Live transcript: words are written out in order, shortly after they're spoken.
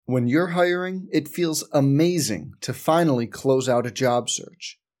When you're hiring, it feels amazing to finally close out a job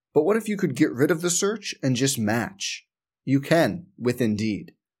search. But what if you could get rid of the search and just match? You can with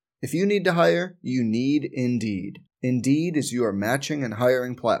Indeed. If you need to hire, you need Indeed. Indeed is your matching and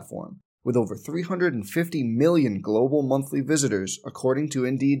hiring platform. With over 350 million global monthly visitors, according to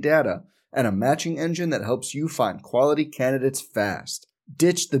Indeed data, and a matching engine that helps you find quality candidates fast.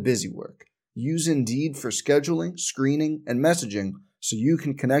 Ditch the busy work. Use Indeed for scheduling, screening, and messaging so you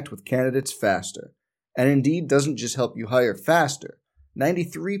can connect with candidates faster. And Indeed doesn't just help you hire faster.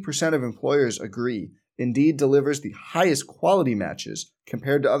 93% of employers agree Indeed delivers the highest quality matches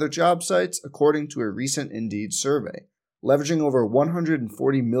compared to other job sites, according to a recent Indeed survey. Leveraging over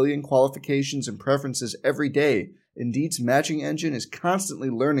 140 million qualifications and preferences every day, Indeed's matching engine is constantly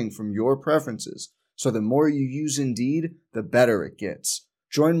learning from your preferences, so the more you use Indeed, the better it gets.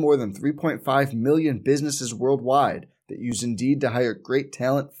 Join more than 3.5 million businesses worldwide that use Indeed to hire great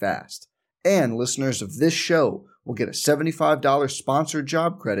talent fast. And listeners of this show will get a $75 sponsored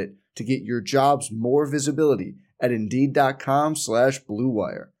job credit to get your jobs more visibility at Indeed.com/Blue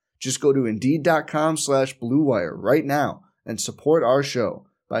Wire. Just go to Indeed.com/Blue Wire right now and support our show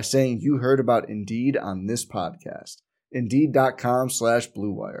by saying you heard about Indeed on this podcast.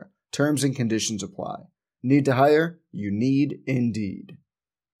 Indeed.com/Blue Wire. Terms and conditions apply. Need to hire? You need Indeed.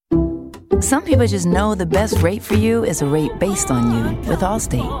 Some people just know the best rate for you is a rate based on you with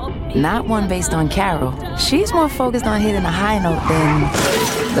Allstate. Not one based on Carol. She's more focused on hitting a high note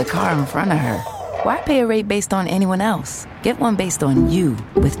than the car in front of her. Why pay a rate based on anyone else? Get one based on you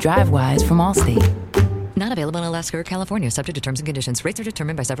with DriveWise from Allstate. Not available in Alaska or California, subject to terms and conditions. Rates are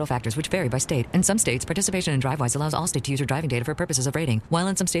determined by several factors, which vary by state. In some states, participation in DriveWise allows Allstate to use your driving data for purposes of rating. While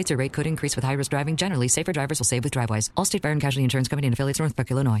in some states, your rate could increase with high-risk driving. Generally, safer drivers will save with DriveWise. Allstate Fire and Casualty Insurance Company and affiliates, Northbrook,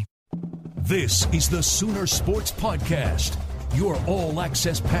 Illinois. This is the Sooner Sports Podcast, your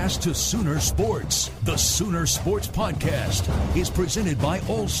all-access pass to Sooner Sports. The Sooner Sports Podcast is presented by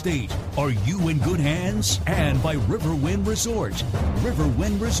Allstate. Are you in good hands? And by Riverwind Resort.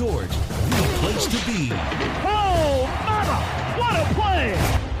 Riverwind Resort, the place to be. Oh, mama! What a play!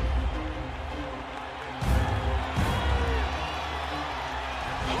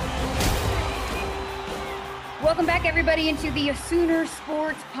 Welcome back, everybody, into the Sooner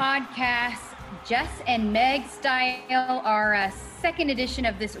Sports Podcast. Jess and Meg style, our second edition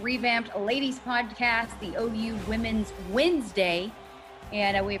of this revamped ladies podcast, the OU Women's Wednesday.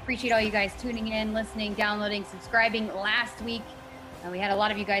 And we appreciate all you guys tuning in, listening, downloading, subscribing. Last week, we had a lot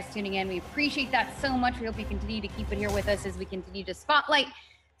of you guys tuning in. We appreciate that so much. We hope you continue to keep it here with us as we continue to spotlight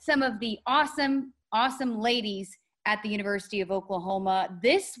some of the awesome ladies at the University of Oklahoma.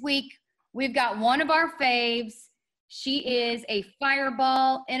 This week, we've got one of our faves. She is a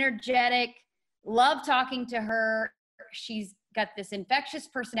fireball, energetic, love talking to her. She's got this infectious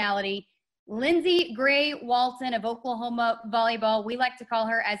personality. Lindsey Gray-Walton of Oklahoma Volleyball. We like to call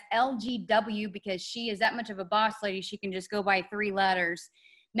her as LGW because she is that much of a boss lady. She can just go by 3 letters.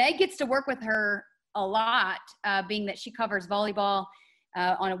 Meg gets to work with her a lot, being that she covers volleyball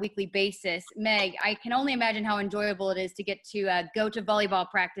on a weekly basis. Meg, I can only imagine how enjoyable it is to get to go to volleyball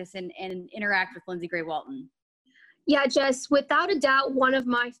practice and interact with Lindsey Gray-Walton. Yeah, Jess, without a doubt, one of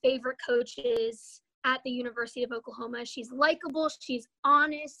my favorite coaches at the University of Oklahoma. She's likable. She's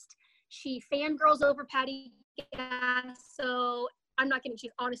honest. She fangirls over Patty Gass, so I'm not kidding.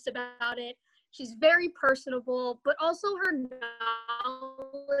 She's honest about it. She's very personable, but also her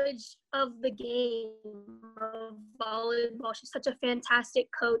knowledge of the game of volleyball. She's such a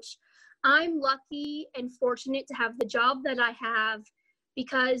fantastic coach. I'm lucky and fortunate to have the job that I have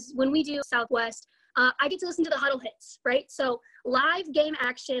because when we do Southwest, I get to listen to the huddle hits, right? So live game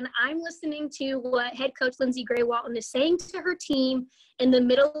action, I'm listening to what head coach Lindsey Gray-Walton is saying to her team in the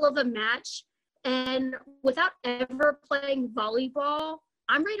middle of a match. And without ever playing volleyball,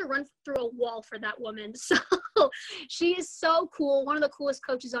 I'm ready to run through a wall for that woman. So she is so cool, one of the coolest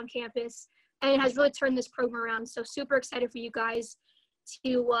coaches on campus, and has really turned this program around. So super excited for you guys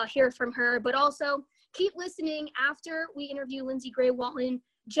to hear from her. But also keep listening after we interview Lindsey Gray-Walton.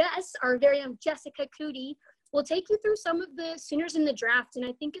 Jess, our very own Jessica Coody, will take you through some of the Sooners in the draft, and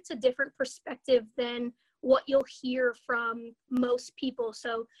I think it's a different perspective than what you'll hear from most people.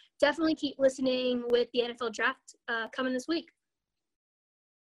 So definitely keep listening with the NFL draft coming this week.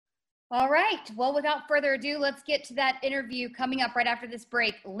 All right. Well, without further ado, let's get to that interview coming up right after this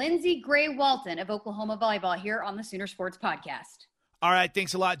break. Lindsey Gray-Walton of Oklahoma Volleyball here on the Sooner Sports Podcast. All right,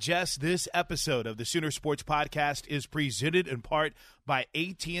 thanks a lot, Jess. This episode of the Sooner Sports Podcast is presented in part by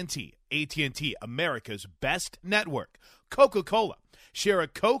AT&T. AT&T, America's best network. Coca-Cola. Share a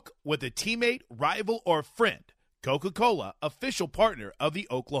Coke with a teammate, rival, or friend. Coca-Cola, official partner of the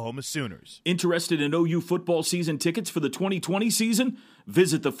Oklahoma Sooners. Interested in OU football season tickets for the 2020 season?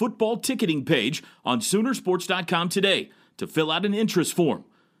 Visit the football ticketing page on Soonersports.com today to fill out an interest form.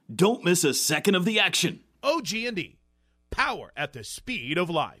 Don't miss a second of the action. OG&E, power at the speed of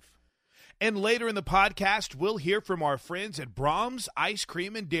life. And later in the podcast, we'll hear from our friends at Brahms Ice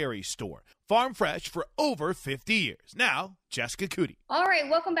Cream and Dairy Store. Farm fresh for over 50 years. Now, Jessica Coody. All right,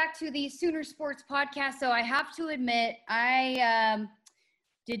 welcome back to the Sooner Sports Podcast. So I have to admit, I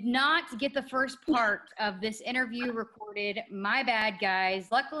did not get the first part of this interview recorded. My bad, guys.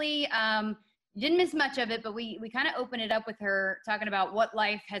 Luckily, didn't miss much of it, but we kind of opened it up with her talking about what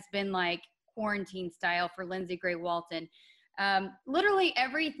life has been like quarantine style for Lindsey Gray-Walton. Literally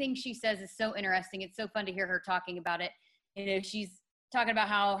everything she says is so interesting. It's so fun to hear her talking about it. You know, she's talking about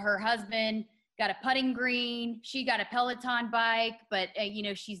how her husband got a putting green, she got a Peloton bike, but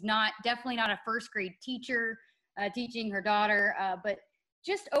she's definitely not a first grade teacher teaching her daughter, but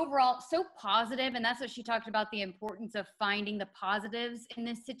just overall so positive. And that's what she talked about, the importance of finding the positives in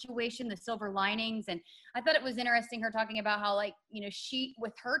this situation, the silver linings. And I thought it was interesting her talking about how, she,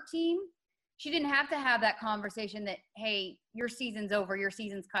 with her team, she didn't have to have that conversation that, hey, your season's over, your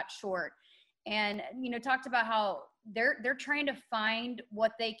season's cut short. And, talked about how they're trying to find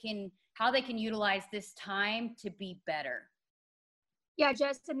how they can utilize this time to be better. Yeah,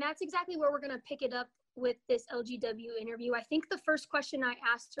 Jess, and that's exactly where we're going to pick it up with this LGW interview. I think the first question I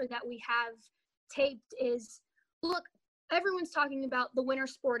asked her that we have taped is, look, everyone's talking about the winter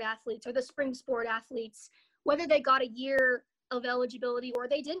sport athletes or the spring sport athletes, whether they got a year of eligibility or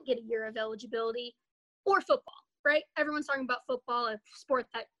they didn't get a year of eligibility, or football, right? Everyone's talking about football, a sport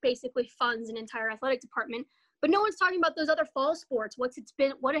that basically funds an entire athletic department, but no one's talking about those other fall sports, what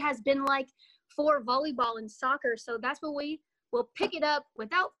it has been like for volleyball and soccer. So that's what we will pick it up.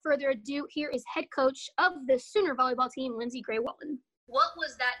 Without further ado, here is head coach of the Sooner volleyball team, Lindsey Gray-Walton. What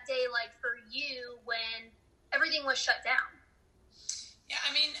was that day like for you when everything was shut down? Yeah,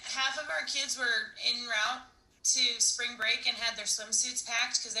 half of our kids were en route to spring break and had their swimsuits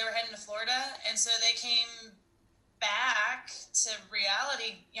packed because they were heading to Florida. And so they came back to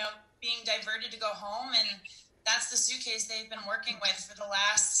reality, being diverted to go home. And that's the suitcase they've been working with for the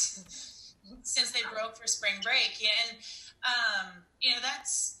last, since they broke for spring break. And,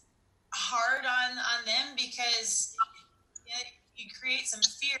 that's hard on them because you create some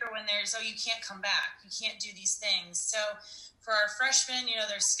fear when there's, you can't come back. You can't do these things. So for our freshmen,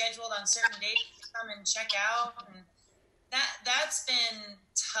 they're scheduled on certain dates to come and check out. And that's been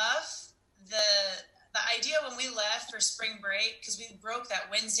tough. The idea when we left for spring break, because we broke that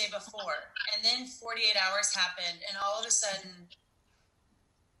Wednesday before, and then 48 hours happened, and all of a sudden,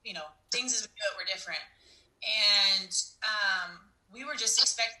 things as we knew it were different. And we were just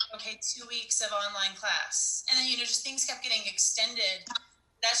expecting, 2 weeks of online class. And then, just things kept getting extended.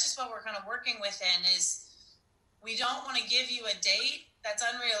 That's just what we're kind of working within is we don't want to give you a date that's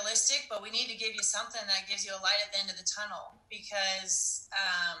unrealistic, but we need to give you something that gives you a light at the end of the tunnel because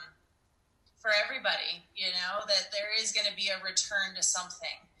for everybody, that there is going to be a return to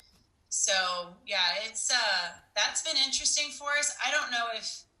something. So, yeah, it's that's been interesting for us. I don't know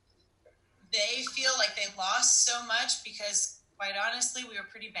if they feel like they lost so much because, quite honestly, we were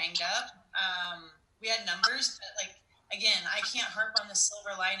pretty banged up. We had numbers, but, again, I can't harp on the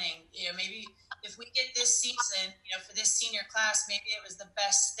silver lining. Maybe if we get this season, for this senior class, maybe it was the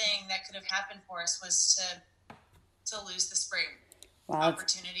best thing that could have happened for us was to lose the spring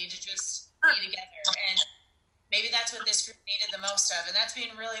opportunity to just be together. And maybe that's what this group needed the most of. And that's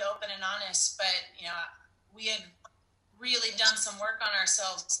being really open and honest. But, we had really done some work on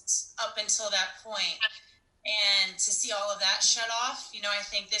ourselves up until that point. And to see all of that shut off, I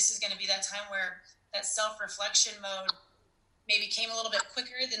think this is going to be that time where that self-reflection mode maybe came a little bit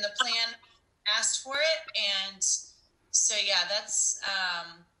quicker than the plan asked for it. And so,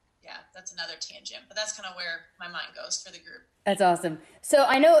 that's another tangent, but that's kind of where my mind goes for the group. That's awesome. So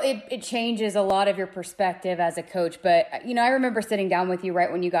I know it changes a lot of your perspective as a coach, but, I remember sitting down with you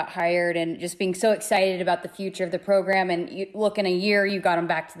right when you got hired and just being so excited about the future of the program. And look, in a year, you got them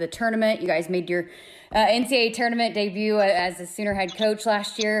back to the tournament. You guys made your NCAA tournament debut as a Sooner head coach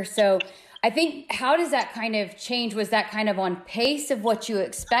last year. So I think, how does that kind of change? Was that kind of on pace of what you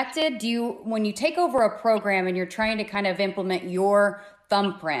expected? When you take over a program and you're trying to kind of implement your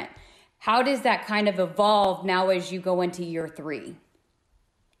thumbprint, how does that kind of evolve now as you go into year 3?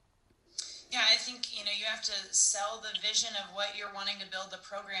 Yeah, I think, you have to sell the vision of what you're wanting to build the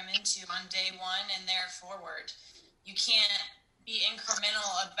program into on day one and there forward. You can't be incremental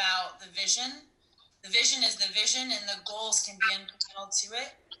about the vision. The vision is the vision and the goals can be incremental to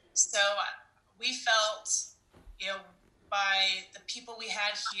it. So we felt, by the people we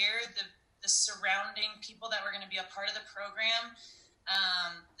had here, the surrounding people that were going to be a part of the program,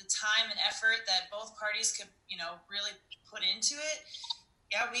 the time and effort that both parties could, really put into it.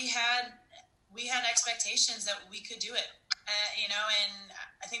 Yeah, we had expectations that we could do it, and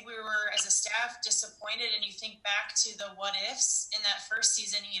I think we were, as a staff, disappointed. And you think back to the what ifs in that first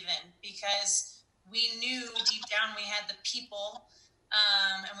season, even, because we knew deep down we had the people,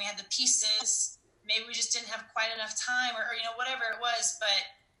 and we had the pieces. Maybe we just didn't have quite enough time or whatever it was,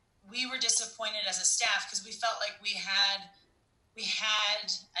 but we were disappointed as a staff because we felt like we had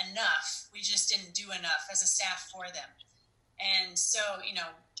enough. We just didn't do enough as a staff for them. And so,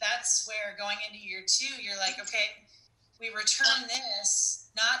 that's where going into year 2, you're like, okay, we return this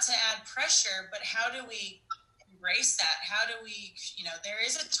not to add pressure, but how do we embrace that? How do we, there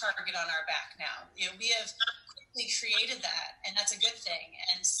is a target on our back now. We have quickly created that, and that's a good thing.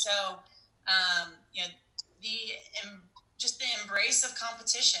 And so, the embrace of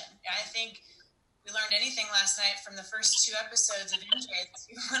competition. I think we learned anything last night from the first 2 episodes of NJs.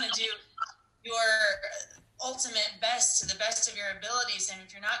 You want to do your ultimate best to the best of your abilities, and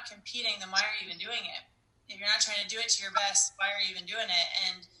if you're not competing, then why are you even doing it? If you're not trying to do it to your best, why are you even doing it?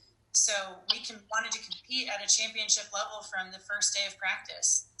 And so we wanted to compete at a championship level from the first day of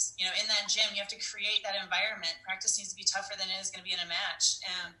practice. In that gym, you have to create that environment. Practice needs to be tougher than it is going to be in a match.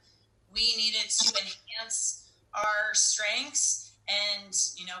 And we needed to enhance our strengths and,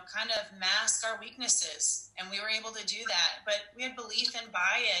 kind of mask our weaknesses. And we were able to do that. But we had belief and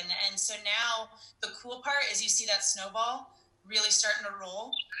buy-in. And so now the cool part is you see that snowball really starting to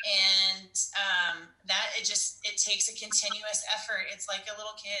roll. And it takes a continuous effort. It's like a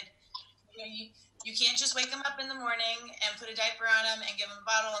little kid. You can't just wake them up in the morning and put a diaper on them and give them a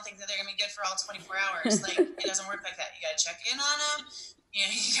bottle and think that they're going to be good for all 24 hours. Like, it doesn't work like that. You got to check in on them. You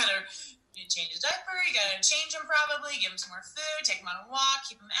got to change the diaper. You got to change them probably, give them some more food, take them on a walk,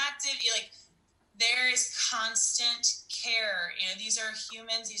 keep them active. There is constant care. These are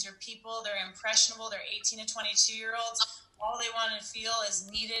humans. These are people. They're impressionable. They're 18 to 22-year-olds. All they want to feel is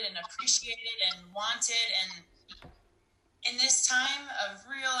needed and appreciated and wanted. And in this time of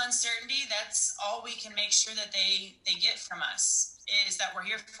real uncertainty, that's all we can make sure that they get from us, is that we're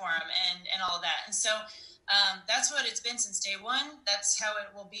here for them and all of that. And so that's what it's been since day 1. That's how it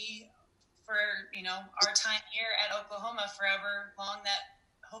will be for, our time here at Oklahoma, forever long that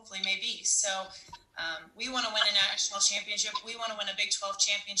hopefully may be. So we want to win a national championship. We want to win a Big 12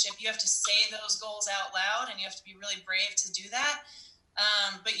 championship. You have to say those goals out loud, and you have to be really brave to do that.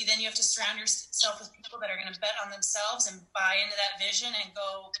 But then you have to surround yourself with people that are going to bet on themselves and buy into that vision and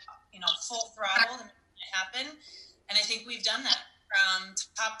go, full throttle to make it happen. And I think we've done that from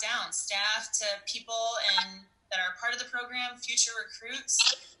top down, staff to people that are part of the program, future recruits.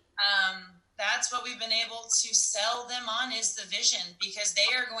 That's what we've been able to sell them on, is the vision, because they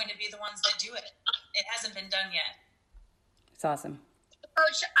are going to be the ones that do it. It hasn't been done yet. It's awesome.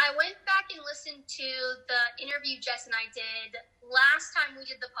 Coach, I went back and listened to the interview Jess and I did last time we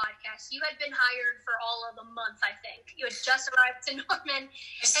did the podcast. You had been hired for all of a month, I think. You had just arrived to Norman.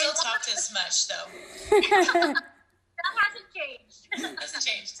 I still talked as much, though. That hasn't changed. Hasn't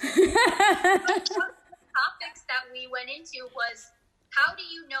changed. One of the topics that we went into was, how do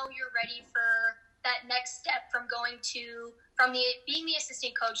you know you're ready for that next step from being the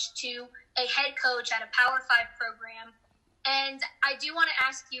assistant coach to a head coach at a Power 5 program? And I do want to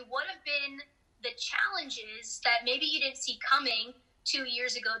ask you, what have been the challenges that maybe you didn't see coming 2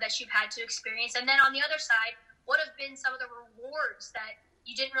 years ago that you've had to experience? And then on the other side, what have been some of the rewards that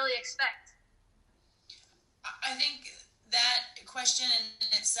you didn't really expect? I think that question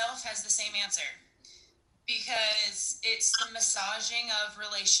in itself has the same answer, because it's the massaging of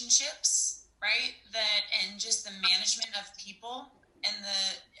relationships, right? And just the management of people and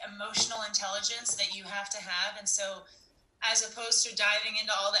the emotional intelligence that you have to have. And so, as opposed to diving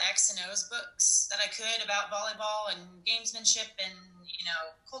into all the X and O's books that I could about volleyball and gamesmanship and,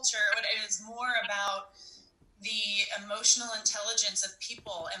 culture, it is more about the emotional intelligence of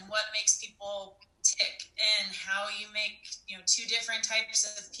people and what makes people tick, and how you make, 2 different types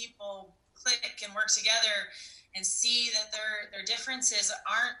of people click and work together and see that their differences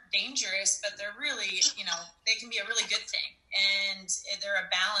aren't dangerous, but they're really, they can be a really good thing, and they're a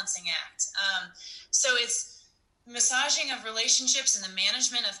balancing act. So it's massaging of relationships and the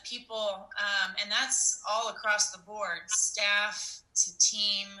management of people, and that's all across the board, staff to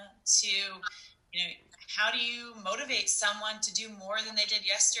team to, how do you motivate someone to do more than they did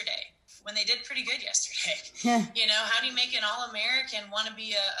yesterday when they did pretty good yesterday? How do you make an All-American want to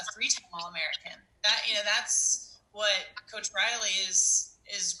be a 3-time All-American? That's what Coach Riley is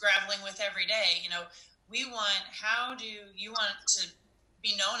grappling with every day. how do you want to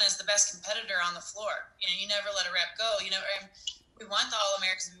be known as the best competitor on the floor? You never let a rep go. And we want the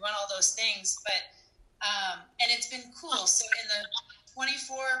All-Americans, we want all those things, but and it's been cool. So in the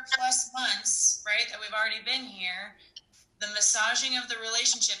 24 plus months, right, that we've already been here, the massaging of the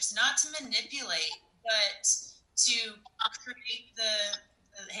relationships, not to manipulate, but to create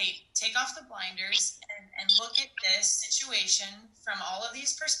hey, take off the blinders and look at this situation from all of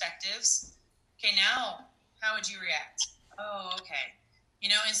these perspectives. Okay, now how would you react? Oh, okay.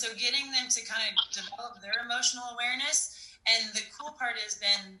 And so getting them to kind of develop their emotional awareness. And the cool part has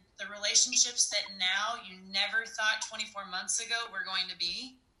been the relationships that now you never thought 24 months ago were going to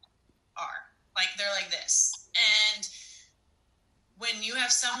be they're like this. And when you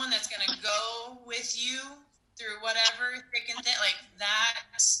have someone that's going to go with you through whatever thick and thin, like that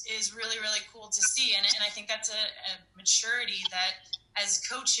is really, really cool to see. And I think that's a maturity that as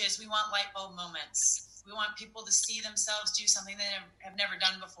coaches, we want light bulb moments. We want people to see themselves do something they have never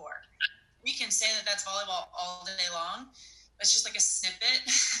done before. We can say that that's volleyball all day long. It's just like a snippet.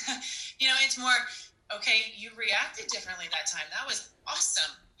 It's more, okay, you reacted differently that time. That was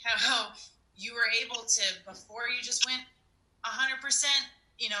awesome. How you were able to, before you just went 100%,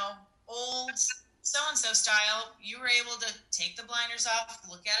 old so-and-so style, you were able to take the blinders off,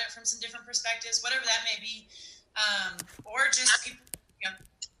 look at it from some different perspectives, whatever that may be. Or just people,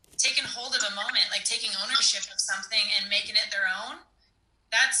 taking hold of a moment, like taking ownership of something and making it their own.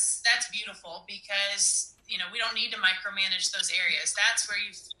 That's beautiful because, we don't need to micromanage those areas. That's where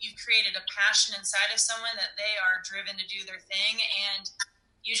you've created a passion inside of someone that they are driven to do their thing, and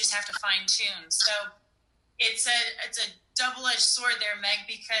you just have to fine tune. So it's a double-edged sword there, Meg,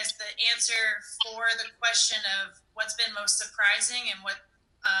 because the answer for the question of what's been most surprising and what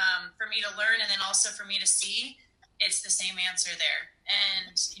for me to learn and then also for me to see, it's the same answer there.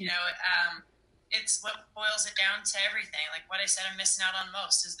 And, it's what boils it down to everything. Like what I said, I'm missing out on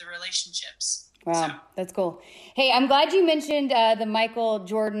most is the relationships. Wow, that's cool. Hey, I'm glad you mentioned the Michael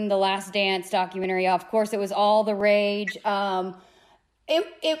Jordan, The Last Dance documentary. Of course, it was all the rage.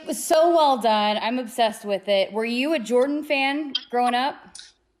 It was so well done. I'm obsessed with it. Were you a Jordan fan growing up?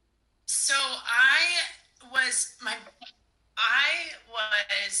 So I was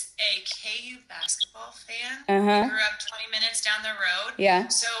a KU basketball fan. I grew up 20 minutes down the road. Yeah.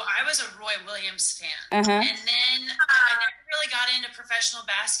 So I was a Roy Williams fan. And then I never really got into professional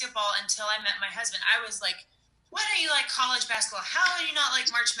basketball until I met my husband. I was like, why don't you like college basketball? How do you not like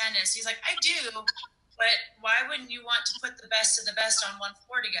March Madness? He's like, I do, but why wouldn't you want to put the best of the best on one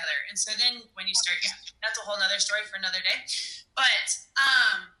floor together? And so then when you start, that's a whole nother story for another day. But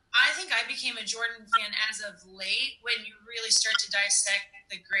I think I became a Jordan fan as of late when you really start to dissect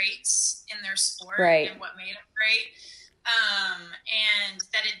the greats in their sport and what made it great. And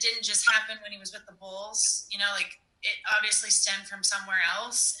that it didn't just happen when he was with the Bulls, it obviously stemmed from somewhere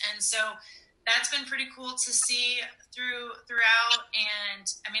else. And so that's been pretty cool to see throughout. And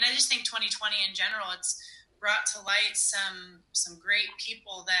I just think 2020 in general, it's brought to light some great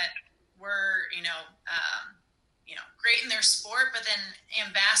people that were, great in their sport, but then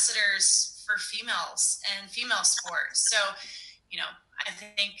ambassadors for females and female sports. So, I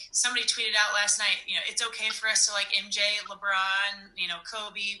think somebody tweeted out last night, it's okay for us to like MJ, LeBron,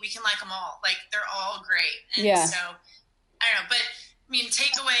 Kobe, we can like them all. Like they're all great. And so I don't know, but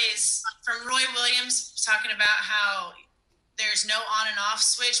takeaways from Roy Williams talking about how there's no on and off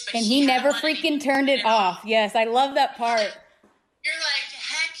switch, but he never freaking turned it off. Yes. I love that part. You're like,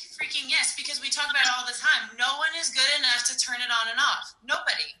 heck freaking yes, because we talk about it all the time. No one is good enough to turn it on and off.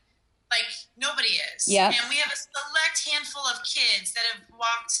 Nobody is. Yeah. And we have a select handful of kids that have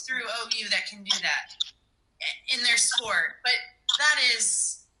walked through OU that can do that in their sport. But that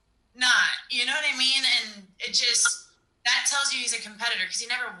is not, you know what I mean? And it just, that tells you he's a competitor because he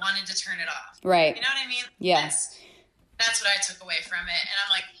never wanted to turn it off. Right. You know what I mean? Yes. That's what I took away from it. And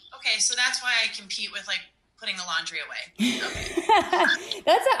I'm like, okay, so that's why I compete with like putting the laundry away. Okay.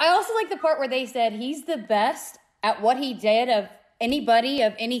 I also like the part where they said he's the best at what he did of anybody,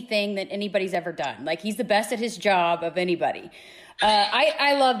 of anything that anybody's ever done. Like he's the best at his job of anybody.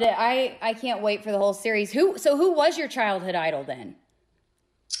 I loved it. I can't wait for the whole series. Who was your childhood idol then?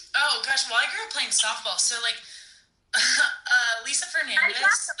 Oh gosh, well I grew up playing softball, so like Lisa Fernandez.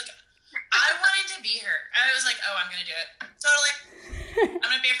 Like I wanted to be her. I was like, oh, I'm gonna do it. Totally. I'm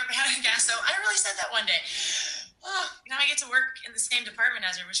gonna be her for Hannah Gasso. I really said that one day. Oh, now I get to work in the same department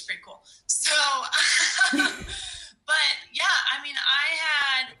as her, which is pretty cool. So, but yeah, I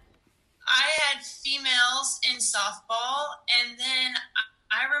had females in softball, and then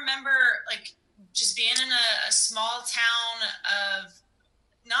I remember like just being in a small town of,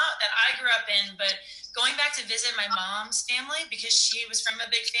 not that I grew up in, but going back to visit my mom's family, because she was from a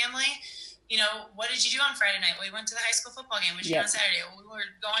big family, you know, what did you do on Friday night? Well, we went to the high school football game. What did you do on Saturday? Well, we were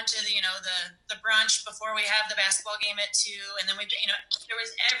going to the, you know, the brunch before we have the basketball game at 2. And then we, you know, there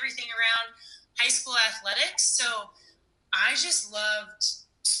was everything around high school athletics. So I just loved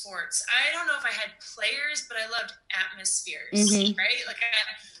sports. I don't know if I had players, but I loved atmospheres, right? Like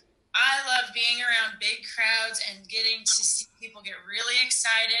I love being around big crowds and getting to see people get really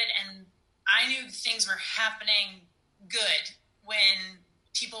excited. And I knew things were happening good when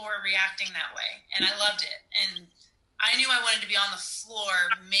people were reacting that way, and I loved it. And I knew I wanted to be on the floor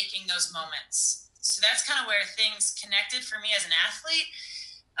making those moments. So that's kind of where things connected for me as an athlete.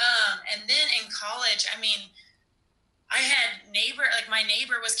 And then in college, I mean, I had my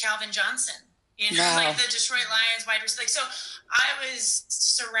neighbor was Calvin Johnson, you know, like the Detroit Lions wide receiver. Like, so I was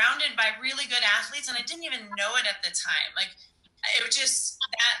surrounded by really good athletes, and I didn't even know it at the time. Like, it was just,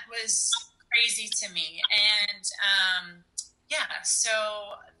 that was crazy to me. And, so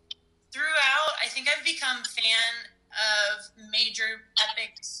throughout, I think I've become a fan of major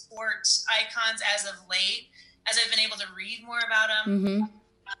epic sports icons as of late, as I've been able to read more about them.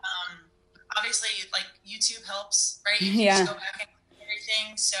 Obviously, like, YouTube helps, right? You can just go back and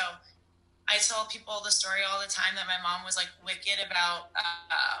everything. So I tell people the story all the time that my mom was, like, wicked about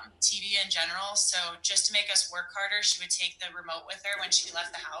TV in general. So just to make us work harder, she would take the remote with her when she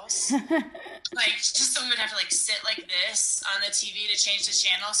left the house. Like, just so we would have to, like, sit like this on the TV to change the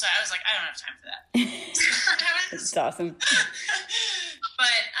channel. So I was like, I don't have time for that. That's awesome.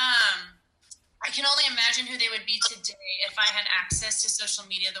 But I can only imagine who they would be today if I had access to social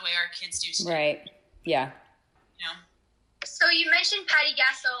media the way our kids do today. Right. Yeah. You know? So you mentioned Patty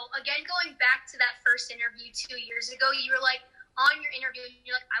Gasso. Again, going back to that first interview 2 years ago, you were like, on your interview,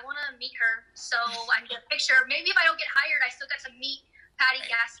 you're like, I want to meet her. So I'm going to picture, maybe if I don't get hired, I still get to meet Patty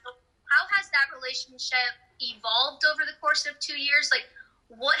Gasso. How has that relationship evolved over the course of 2 years? Like,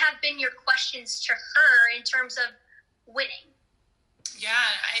 what have been your questions to her in terms of winning? Yeah,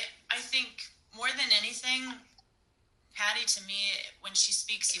 I think more than anything, Patty, to me, when she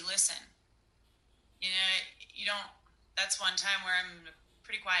speaks, you listen. You know, you don't, that's one time where I'm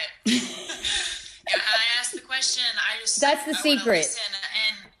pretty quiet. I ask the question, that's the secret.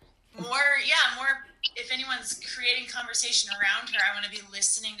 And more, if anyone's creating conversation around her, I want to be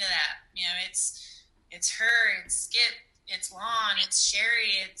listening to that. You know, it's her, it's Skip, it's Lon, it's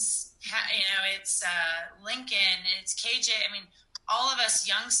Sherry, it's, you know, it's Lincoln, it's KJ. I mean, all of us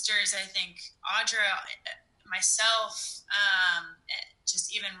youngsters, I think, Audra, myself,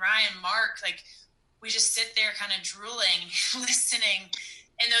 just even Ryan, Mark, like, we just sit there kind of drooling, listening.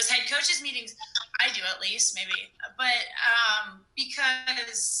 In those head coaches meetings, I do at least, maybe. But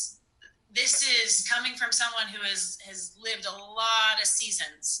because this is coming from someone who has lived a lot of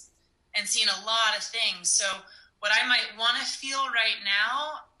seasons and seen a lot of things. So what I might want to feel right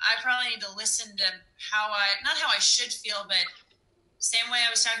now, I probably need to listen to not how I should feel, but same way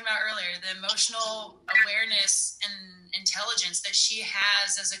I was talking about earlier, the emotional awareness and intelligence that she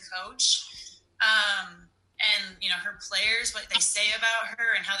has as a coach. And, you know, her players, what they say about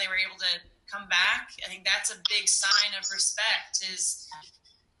her and how they were able to come back. I think that's a big sign of respect, is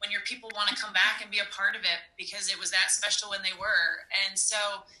when your people want to come back and be a part of it because it was that special when they were. And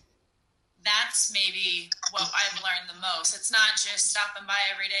so that's maybe what I've learned the most. It's not just stopping by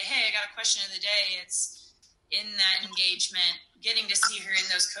every day, hey, I got a question of the day. It's in that engagement, getting to see her in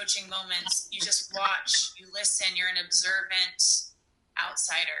those coaching moments. You just watch, you listen, you're an observant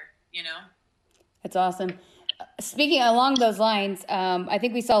outsider, you know? That's awesome. Speaking along those lines, I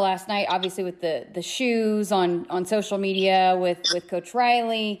think we saw last night, obviously with the shoes on social media with Coach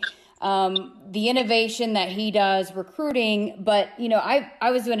Riley, the innovation that he does recruiting. But, you know,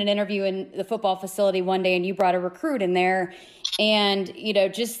 I was doing an interview in the football facility one day and you brought a recruit in there. And, you know,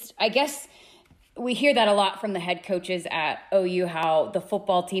 just, I guess we hear that a lot from the head coaches at OU, how the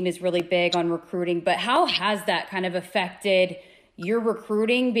football team is really big on recruiting. But how has that kind of affected your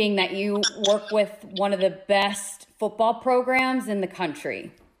recruiting, being that you work with one of the best football programs in the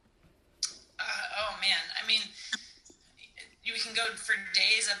country? Oh, man. I mean, we can go for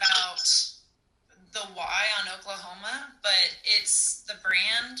days about the why on Oklahoma, but it's the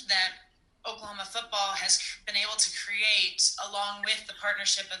brand that Oklahoma football has been able to create along with the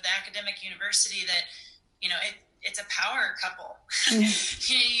partnership of the academic university that, you know, it's a power couple.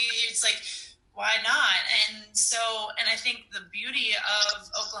 It's like, why not? And I think the beauty of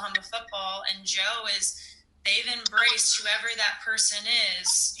Oklahoma football and Joe is they've embraced whoever that person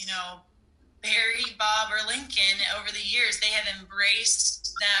is, you know, Barry, Bob, or Lincoln. Over the years, they have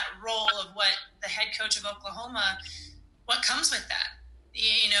embraced that role of what the head coach of Oklahoma, what comes with that.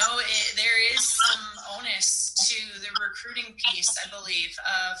 You know, there is some onus to the recruiting piece, I believe,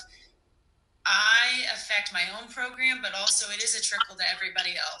 of I affect my own program, but also it is a trickle to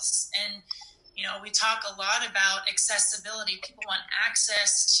everybody else. And, we talk a lot about accessibility. People want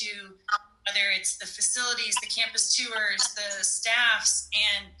access to whether it's the facilities, the campus tours, the staffs,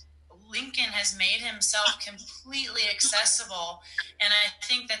 and Lincoln has made himself completely accessible. And I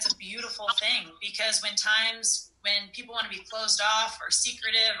think that's a beautiful thing, because when people want to be closed off or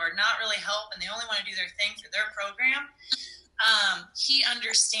secretive or not really help, and they only want to do their thing for their program, he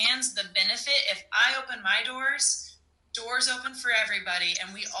understands the benefit. If I open my doors open for everybody,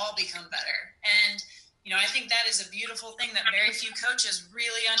 and we all become better. And I think that is a beautiful thing that very few coaches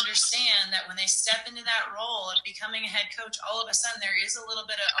really understand, that when they step into that role of becoming a head coach, all of a sudden there is a little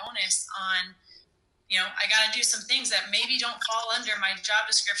bit of onus on, I got to do some things that maybe don't fall under my job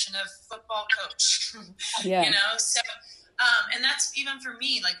description of football coach. Yeah. So, and that's even for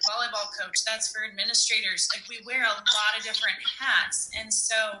me, like volleyball coach, that's for administrators. Like, we wear a lot of different hats. And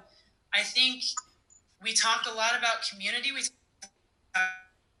so I think we talk a lot about community. We talk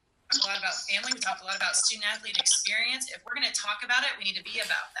a lot about family. We talk a lot about student athlete experience. If we're going to talk about it, we need to be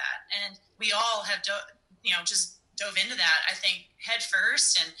about that. And we all have, just dove into that, I think, head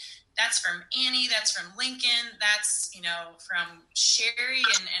first. And that's from Annie, that's from Lincoln, that's, from Sherry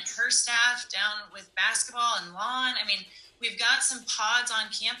and her staff down with basketball and lawn. I mean, we've got some pods on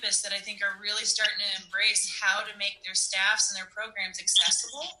campus that I think are really starting to embrace how to make their staffs and their programs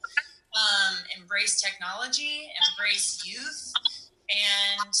accessible, embrace technology, embrace youth.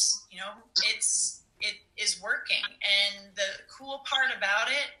 And, it is working. And the cool part about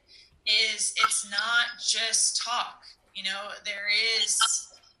it is it's not just talk. There is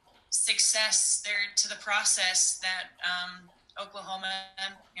success there to the process that Oklahoma,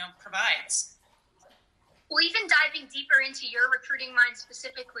 provides. Well, even diving deeper into your recruiting mind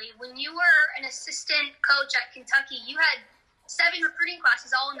specifically, when you were an assistant coach at Kentucky, you had 7 recruiting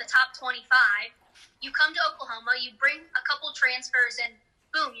classes all in the top 25. You come to Oklahoma, you bring a couple transfers, and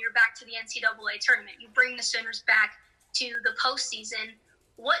boom, you're back to the NCAA tournament. You bring the Sooners back to the postseason.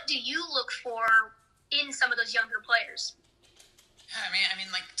 What do you look for in some of those younger players? I mean,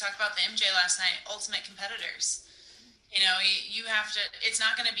 like, talk about the MJ last night, ultimate competitors. You have to, it's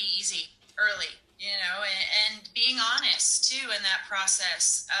not going to be easy early, and being honest too in that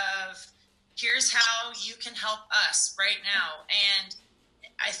process of, here's how you can help us right now. And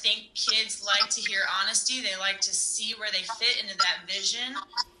I think kids like to hear honesty. They like to see where they fit into that vision.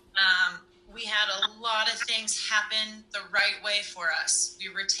 We had a lot of things happen the right way for us. We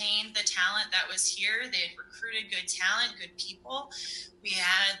retained the talent that was here. They had recruited good talent, good people. We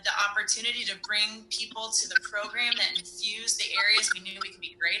had the opportunity to bring people to the program that infused the areas we knew we could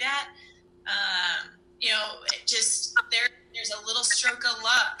be great at. There's a little stroke of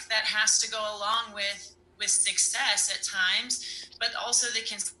luck that has to go along with success at times, but also the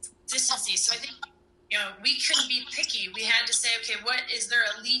consistency. So I think, we couldn't be picky. We had to say, okay, what is their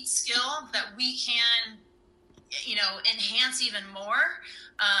elite skill that we can, enhance even more?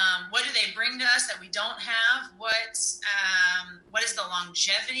 What do they bring to us that we don't have? What is the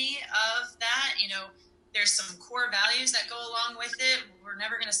longevity of that? There's some core values that go along with it. We're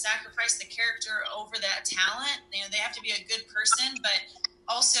never going to sacrifice the character over that talent. They have to be a good person, but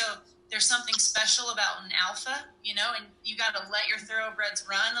also there's something special about an alpha, and you got to let your thoroughbreds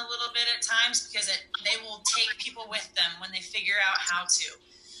run a little bit at times, because they will take people with them when they figure out how to.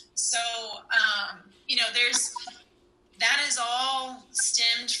 So, that is all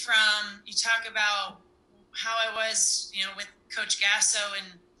stemmed from, you talk about how I was, with Coach Gasso,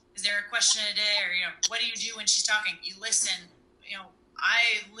 and is there a question a day, or, what do you do when she's talking? You listen.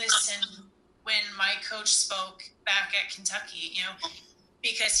 I listened when my coach spoke back at Kentucky,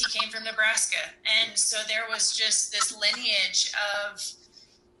 because he came from Nebraska. And so there was just this lineage of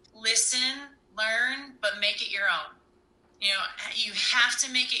listen, learn, but make it your own. You have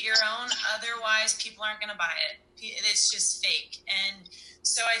to make it your own. Otherwise, people aren't going to buy it. It's just fake. And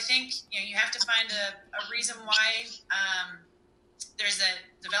so I think, you have to find a reason why there's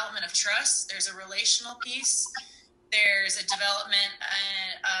a development of trust. There's a relational piece. There's a development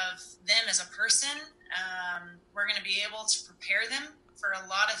of them as a person. We're going to be able to prepare them for a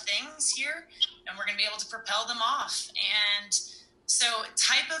lot of things here, and we're going to be able to propel them off. And so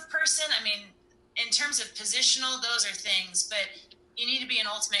type of person, in terms of positional, those are things, but you need to be an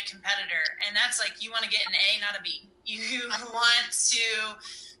ultimate competitor. And that's like, you want to get an A, not a B. You want to,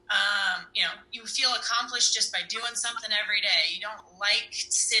 you feel accomplished just by doing something every day. You don't like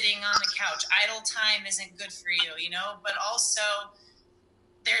sitting on the couch. Idle time isn't good for you, but also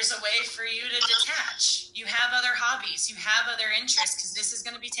there's a way for you to detach. You have other hobbies, you have other interests, because this is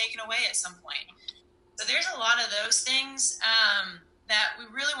going to be taken away at some point. So there's a lot of those things that we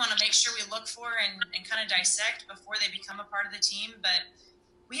really want to make sure we look for and kind of dissect before they become a part of the team. But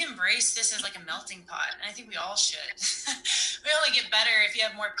we embrace this as like a melting pot, and I think we all should. We only get better if you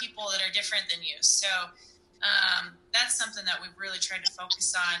have more people that are different than you. So that's something that we've really tried to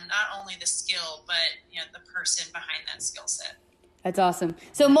focus on, not only the skill, but the person behind that skill set. That's awesome.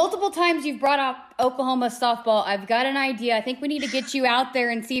 So multiple times you've brought up Oklahoma softball. I've got an idea. I think we need to get you out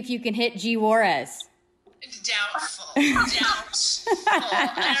there and see if you can hit G. Juarez. Doubtful. I don't know.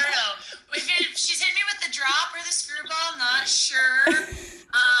 If she's hit me with the drop or the screwball, not sure.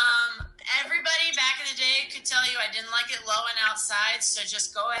 Everybody back in the day could tell you I didn't like it low and outside, so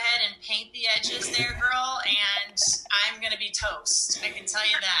just go ahead and paint the edges there, girl, and I'm going to be toast. I can tell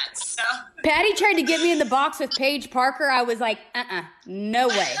you that. So Patty tried to get me in the box with Paige Parker. I was like, no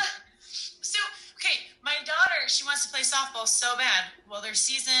way. So, okay, my daughter, she wants to play softball so bad. Well, their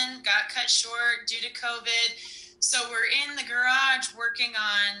season got cut short due to COVID. So we're in the garage working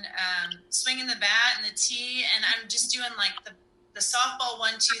on swinging the bat and the tee, and I'm just doing like the softball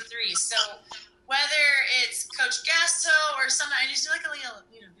 1, 2, 3. So whether it's Coach Gasto or something, I just do like a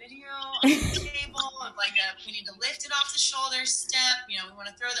video on the table of like we need to lift it off the shoulder step. We want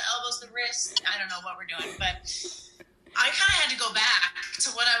to throw the elbows, the wrist. I don't know what we're doing, but I kind of had to go back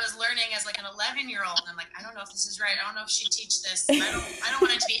to what I was learning as like an 11-year-old. I'm like, I don't know if this is right. I don't know if she'd teach this. I don't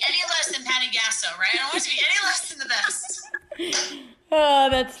want it to be any less than Patty Gasso, right? I don't want it to be any less than the best. Oh,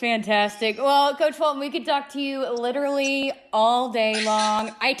 that's fantastic. Well, Coach Walton, we could talk to you literally all day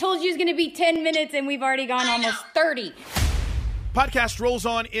long. I told you it was going to be 10 minutes, and we've already gone almost 30. Podcast rolls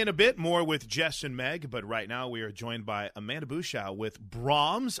on in a bit more with Jess and Meg, but right now we are joined by Amanda Buschow with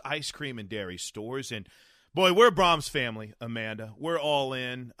Brahms Ice Cream and Dairy Stores. And boy, we're a Brahms family, Amanda. We're all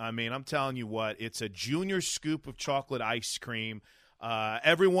in. I mean, I'm telling you what, it's a junior scoop of chocolate ice cream.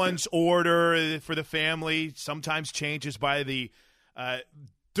 Everyone's order for the family sometimes changes by the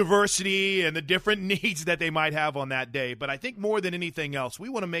diversity and the different needs that they might have on that day. But I think more than anything else, we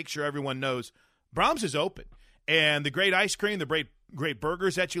want to make sure everyone knows Brahms is open. And the great ice cream, the great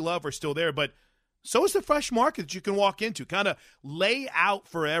burgers that you love are still there. But so is the fresh market that you can walk into. Kind of lay out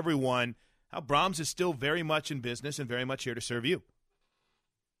for everyone how Brahms is still very much in business and very much here to serve you.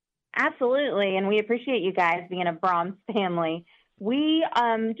 Absolutely, and we appreciate you guys being a Brahms family. We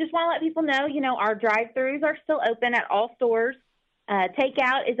just want to let people know, our drive-thrus are still open at all stores.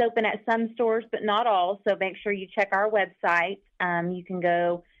 Takeout is open at some stores, but not all, so make sure you check our website. You can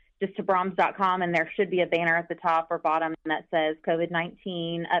go just to Brahms.com, and there should be a banner at the top or bottom that says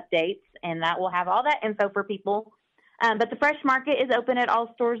COVID-19 updates, and that will have all that info for people. But the fresh market is open at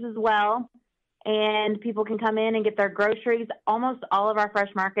all stores as well, and people can come in and get their groceries. Almost all of our fresh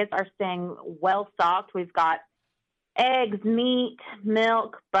markets are staying well-stocked. We've got eggs, meat,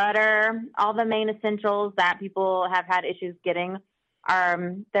 milk, butter, all the main essentials that people have had issues getting.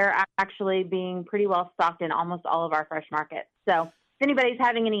 They're actually being pretty well-stocked in almost all of our fresh markets. So if anybody's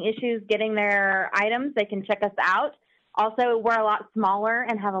having any issues getting their items, they can check us out. Also, we're a lot smaller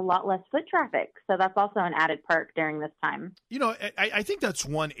and have a lot less foot traffic, so that's also an added perk during this time. I think that's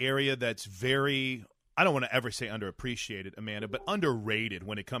one area that's very, I don't want to ever say underappreciated, Amanda, but underrated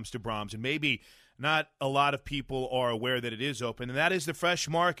when it comes to Brahms, and maybe not a lot of people are aware that it is open, and that is the fresh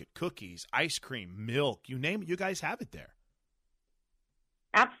market. Cookies, ice cream, milk, you name it, you guys have it there.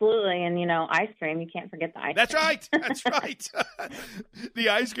 Absolutely, and ice cream, you can't forget the ice cream. That's right. The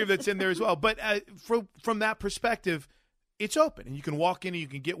ice cream that's in there as well. But from that perspective, it's open, and you can walk in and you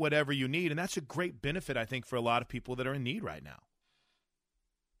can get whatever you need, and that's a great benefit, I think, for a lot of people that are in need right now.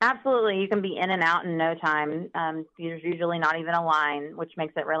 Absolutely. You can be in and out in no time. There's usually not even a line, which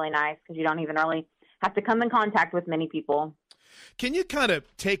makes it really nice because you don't even really have to come in contact with many people. Can you kind of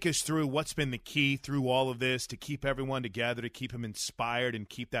take us through what's been the key through all of this to keep everyone together, to keep them inspired and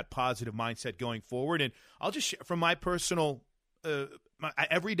keep that positive mindset going forward? And I'll just share from my personal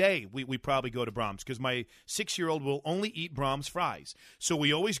every day we probably go to Brahms because my 6-year-old will only eat Brahms fries. So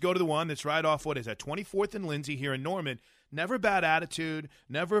we always go to the one that's right off, 24th and Lindsey here in Norman. Never a bad attitude,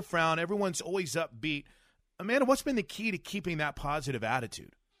 never a frown. Everyone's always upbeat. Amanda, what's been the key to keeping that positive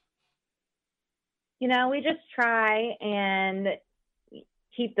attitude? We just try and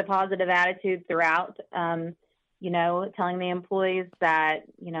keep the positive attitude throughout, telling the employees that,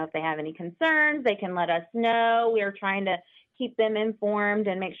 if they have any concerns, they can let us know. We are trying to keep them informed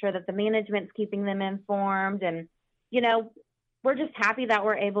and make sure that the management's keeping them informed. And, we're just happy that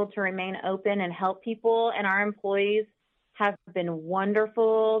we're able to remain open and help people. And our employees have been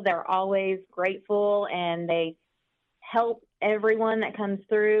wonderful. They're always grateful, and they help everyone that comes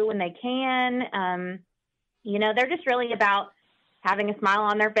through when they can. They're just really about having a smile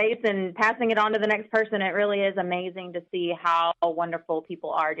on their face and passing it on to the next person. It really is amazing to see how wonderful people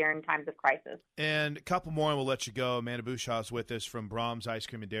are during times of crisis. And a couple more and we'll let you go. Amanda Bouchard's with us from Brahms Ice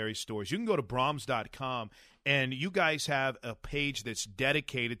Cream and Dairy Stores. You can go to brahms.com, and you guys have a page that's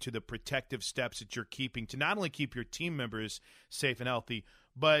dedicated to the protective steps that you're keeping to not only keep your team members safe and healthy,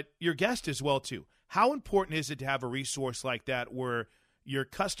 but your guests as well, too. How important is it to have a resource like that where your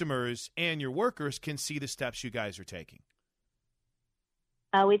customers and your workers can see the steps you guys are taking?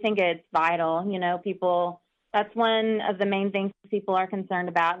 We think it's vital. You know, people, that's one of the main things people are concerned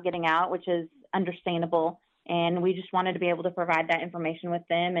about, getting out, which is understandable. And we just wanted to be able to provide that information with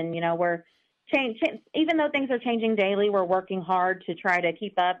them. And, you know, we're even though things are changing daily, we're working hard to try to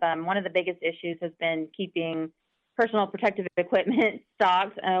keep up. One of the biggest issues has been keeping personal protective equipment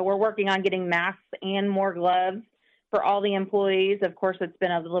stocked. We're working on getting masks and more gloves for all the employees. Of course, it's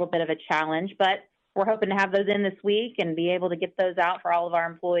been a little bit of a challenge, but we're hoping to have those in this week and be able to get those out for all of our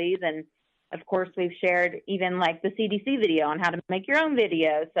employees. And, of course, we've shared even like the CDC video on how to make your own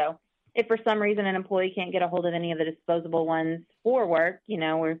video. So if for some reason an employee can't get a hold of any of the disposable ones for work, you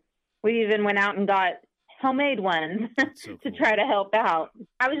know, we even went out and got homemade ones to try to help out.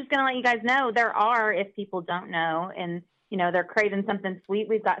 I was just going to let you guys know there are, if people don't know, and, you know, they're craving something sweet,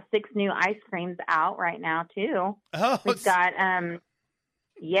 we've got 6 new ice creams out right now, too. Oh, we've got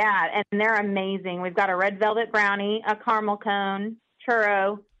yeah, and they're amazing. We've got a red velvet brownie, a caramel cone,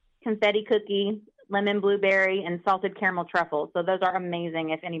 churro, confetti cookie, lemon blueberry, and salted caramel truffle. So those are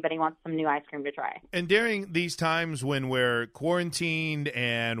amazing if anybody wants some new ice cream to try. And during these times when we're quarantined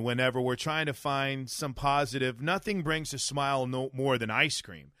and whenever we're trying to find some positive, nothing brings a smile no more than ice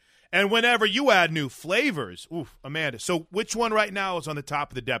cream. And whenever you add new flavors, oof, Amanda, so which one right now is on the top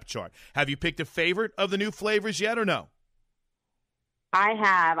of the depth chart? Have you picked a favorite of the new flavors yet or no? I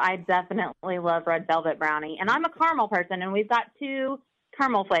have. I definitely love red velvet brownie. And I'm a caramel person, and we've got 2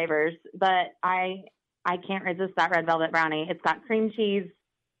 caramel flavors, but I can't resist that red velvet brownie. It's got cream cheese,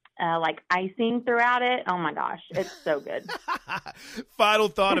 like icing throughout it. Oh, my gosh. It's so good. Final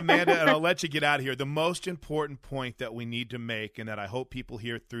thought, Amanda, and I'll let you get out of here. The most important point that we need to make, and that I hope people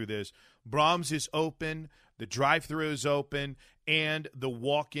hear through this, Brahms is open, the drive-thru is open, and the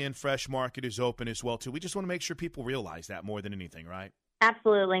walk-in fresh market is open as well, too. We just want to make sure people realize that more than anything, right?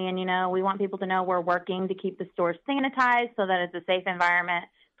 Absolutely. And, you know, we want people to know we're working to keep the stores sanitized so that it's a safe environment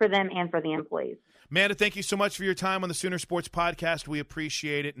for them and for the employees. Amanda, thank you so much for your time on the Sooner Sports Podcast. We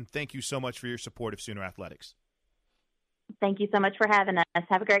appreciate it, and thank you so much for your support of Sooner Athletics. Thank you so much for having us.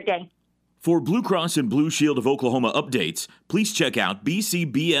 Have a great day. For Blue Cross and Blue Shield of Oklahoma updates, please check out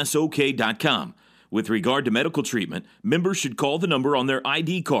bcbsok.com. With regard to medical treatment, members should call the number on their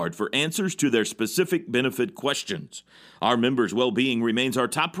ID card for answers to their specific benefit questions. Our members' well-being remains our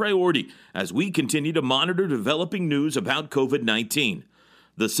top priority as we continue to monitor developing news about COVID-19.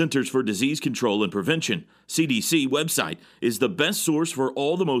 The Centers for Disease Control and Prevention, CDC website, is the best source for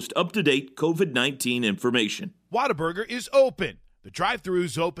all the most up-to-date COVID-19 information. Whataburger is open. The drive-thru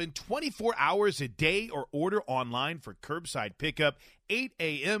is open 24 hours a day, or order online for curbside pickup 8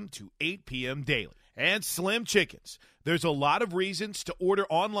 a.m. to 8 p.m. daily. And Slim Chickens. There's a lot of reasons to order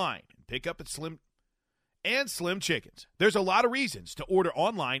online and pick up at Slim Chickens. There's a lot of reasons to order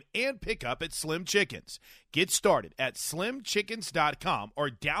online and pick up at Slim Chickens. Get started at slimchickens.com or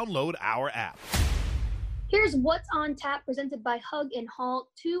download our app. Here's What's on Tap, presented by Hug and Haul.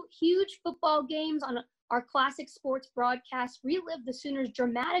 2 huge football games on our classic sports broadcast relive the Sooners'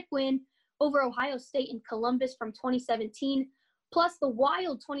 dramatic win over Ohio State in Columbus from 2017, plus the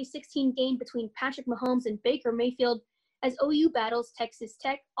wild 2016 game between Patrick Mahomes and Baker Mayfield as OU battles Texas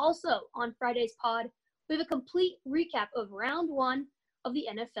Tech. Also on Friday's pod, we have a complete recap of round 1 of the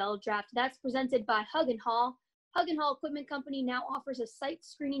NFL draft. That's presented by Hug and Haul. Hug and Haul Equipment Company now offers a site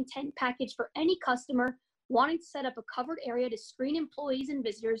screening tent package for any customer wanting to set up a covered area to screen employees and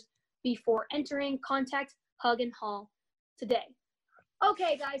visitors before entering. Contact Hug and Haul today.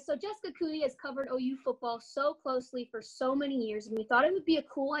 Okay, guys, so Jessica Coody has covered OU football so closely for so many years, and we thought it would be a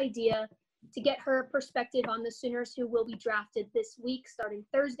cool idea to get her perspective on the Sooners who will be drafted this week, starting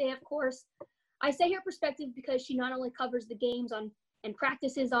Thursday, of course. I say her perspective because she not only covers the games and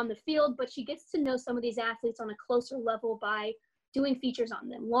practices on the field, but she gets to know some of these athletes on a closer level by doing features on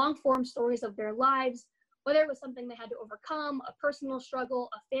them, long-form stories of their lives, whether it was something they had to overcome, a personal struggle,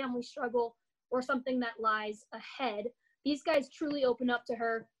 a family struggle, or something that lies ahead. These guys truly open up to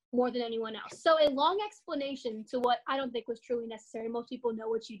her more than anyone else. So a long explanation to what I don't think was truly necessary. Most people know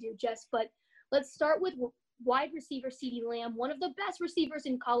what you do, Jess, but let's start with wide receiver CeeDee Lamb, one of the best receivers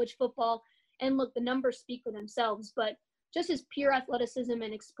in college football. And look, the numbers speak for themselves, but just his pure athleticism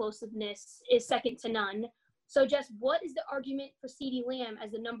and explosiveness is second to none. So, Jess, what is the argument for CeeDee Lamb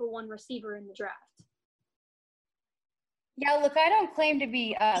as the number 1 receiver in the draft? Yeah, look, I don't claim to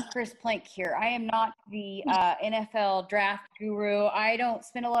be Chris Plank here. I am not the NFL draft guru. I don't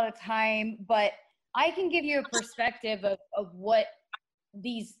spend a lot of time, but I can give you a perspective of what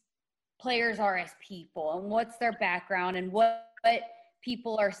these players are as people and what's their background and what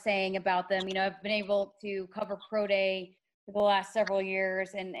people are saying about them. You know, I've been able to cover Pro Day for the last several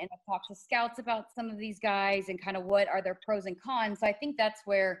years and I've talked to scouts about some of these guys and kind of what are their pros and cons. So I think that's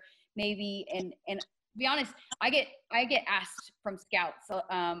where maybe, and to be honest, I get asked from scouts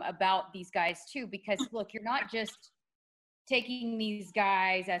about these guys too, because look, you're not just taking these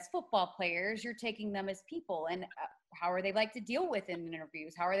guys as football players, you're taking them as people, and how are they like to deal with in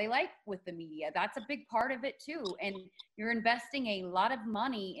interviews? How are they like with the media? That's a big part of it too. And you're investing a lot of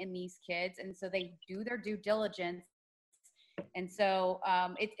money in these kids, and so they do their due diligence. And so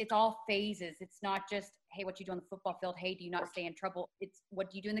it's all phases. It's not just, hey, what you do on the football field? Hey, do you not stay in trouble? It's what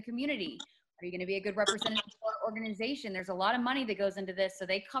do you do in the community? Are you going to be a good representative for our organization? There's a lot of money that goes into this. So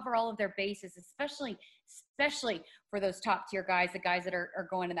they cover all of their bases, especially for those top tier guys, the guys that are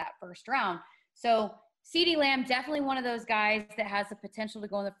going in that first round. So CeeDee Lamb, definitely one of those guys that has the potential to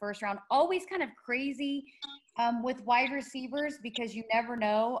go in the first round. Always kind of crazy with wide receivers because you never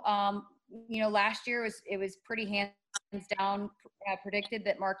know. You know, last year it was pretty hands down predicted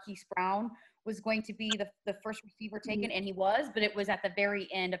that Marquise Brown was going to be the first receiver taken, and he was, but it was at the very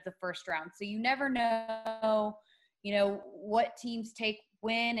end of the first round. So you never know, you know, what teams take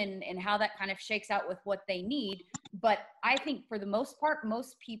when and how that kind of shakes out with what they need. But I think for the most part,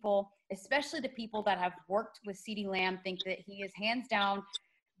 most people, especially the people that have worked with CeeDee Lamb, think that he is hands down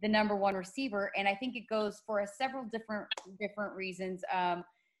the number 1 receiver. And I think it goes for several different reasons.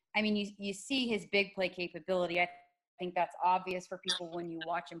 I mean, you see his big play capability. I think that's obvious for people when you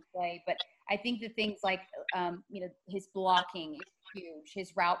watch him play. But I think the things like, you know, his blocking is huge,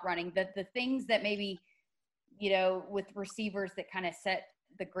 his route running, the things that maybe, you know, with receivers that kind of set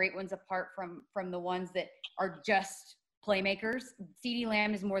the great ones apart from the ones that are just playmakers. CeeDee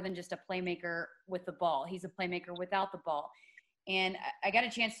Lamb is more than just a playmaker with the ball. He's a playmaker without the ball. And I got a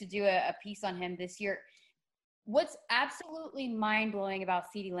chance to do a piece on him this year. What's absolutely mind-blowing about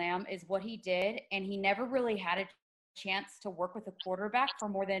CeeDee Lamb is what he did, and he never really had a chance to work with a quarterback for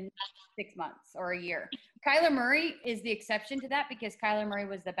more than 6 months or a year. Kyler Murray is the exception to that because Kyler Murray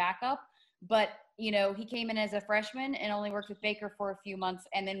was the backup, but you know, he came in as a freshman and only worked with Baker for a few months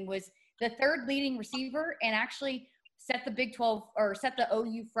and then was the 3rd leading receiver and actually set the Big 12 or set the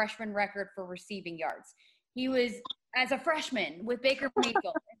OU freshman record for receiving yards. He was as a freshman with Baker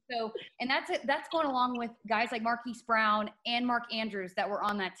Mayfield. And that's going along with guys like Marquise Brown and Mark Andrews that were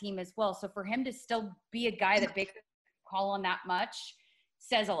on that team as well. So for him to still be a guy that Baker call on that much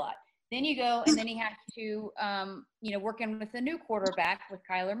says a lot. Then you go, and then he had to, you know, work in with a new quarterback with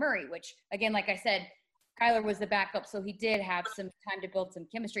Kyler Murray, which, again, like I said, Kyler was the backup, so he did have some time to build some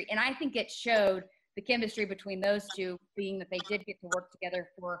chemistry. And I think it showed the chemistry between those two, being that they did get to work together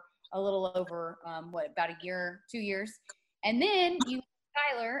for a little over, about a year, 2 years. And then you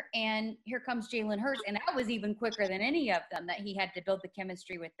Kyler, and here comes Jalen Hurts, and that was even quicker than any of them, that he had to build the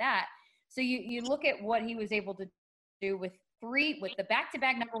chemistry with that. So you look at what he was able to do with the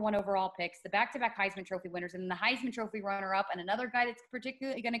back-to-back number 1 overall picks, the back-to-back Heisman Trophy winners, and the Heisman Trophy runner-up, and another guy that's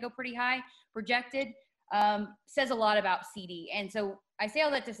particularly going to go pretty high projected, says a lot about CeeDee. And so I say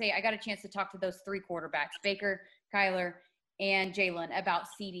all that to say I got a chance to talk to those 3 quarterbacks, Baker, Kyler, and Jalen, about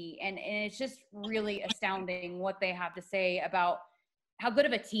CeeDee. And it's just really astounding what they have to say about how good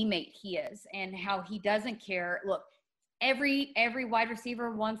of a teammate he is and how he doesn't care. Look, every wide receiver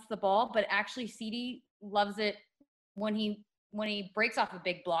wants the ball, but actually CeeDee loves it when he breaks off a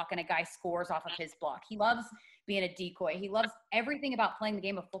big block and a guy scores off of his block. He loves being a decoy. He loves everything about playing the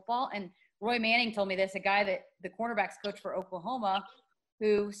game of football. And Roy Manning told me this, a guy that the cornerbacks coach for Oklahoma,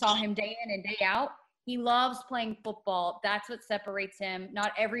 who saw him day in and day out. He loves playing football. That's what separates him.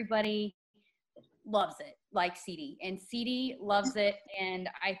 Not everybody loves it like CeeDee, and CeeDee loves it. And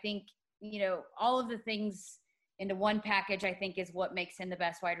I think, you know, all of the things into one package, I think, is what makes him the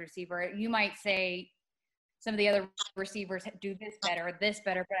best wide receiver. You might say some of the other receivers do this better,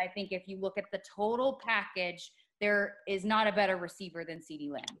 but I think if you look at the total package, there is not a better receiver than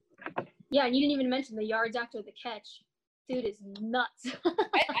CeeDee Lamb. Yeah, and you didn't even mention the yards after the catch. Dude is nuts.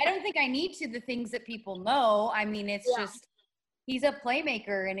 I don't think I need to, the things that people know. I mean, it's just, he's a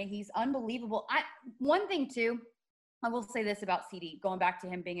playmaker and he's unbelievable. One thing too, I will say this about CeeDee, going back to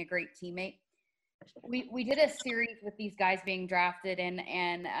him being a great teammate. We did a series with these guys being drafted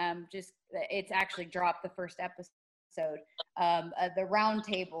and just, it's actually dropped the first episode, the round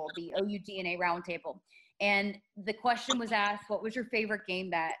table, the OU DNA round table. And the question was asked, what was your favorite game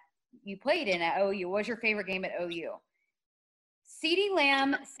that you played in at OU? What was your favorite game at OU? CeeDee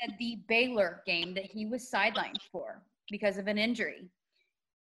Lamb said the Baylor game that he was sidelined for because of an injury.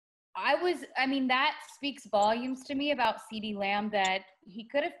 That speaks volumes to me about CeeDee Lamb, that he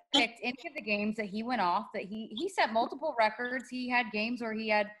could have picked any of the games that he went off, that he set multiple records. He had games where he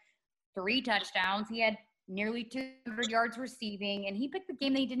had 3 touchdowns. He had nearly 200 yards receiving, and he picked the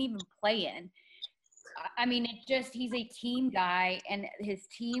game that he didn't even play in. He's a team guy, and his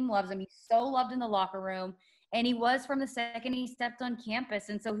team loves him. He's so loved in the locker room, and he was from the second he stepped on campus.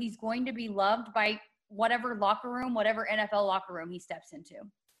 And so he's going to be loved by whatever locker room, whatever NFL locker room he steps into.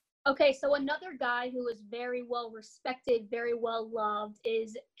 Okay, so another guy who is very well respected, very well loved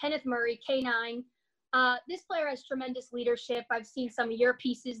is Kenneth Murray, K9. This player has tremendous leadership. I've seen some of your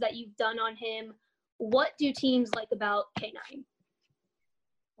pieces that you've done on him. What do teams like about K9?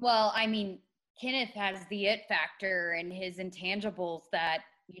 Well, Kenneth has the it factor and his intangibles that,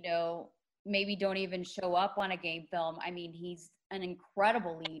 maybe don't even show up on a game film. He's an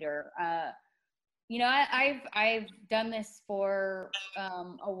incredible leader. I've done this for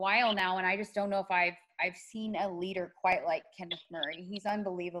a while now, and I just don't know if I've seen a leader quite like Kenneth Murray. He's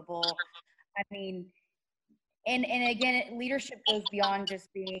unbelievable. And again, leadership goes beyond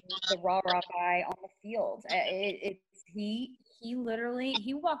just being the rah-rah guy on the field. He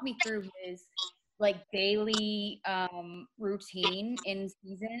walked me through his daily routine in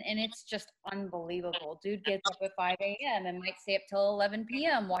season, and it's just unbelievable. Dude gets up at 5 a.m. and might stay up till 11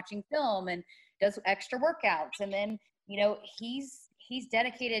 p.m. watching film and does extra workouts. And then, he's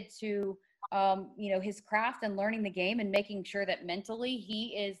dedicated to, his craft and learning the game and making sure that mentally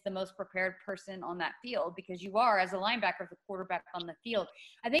he is the most prepared person on that field, because you are, as a linebacker, the quarterback on the field.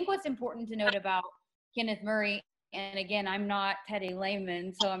 I think what's important to note about Kenneth Murray, and again, I'm not Teddy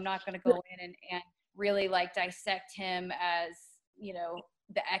Lehman, so I'm not going to go in and really dissect him as,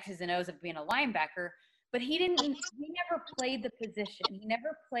 the X's and O's of being a linebacker. But he never played the position. He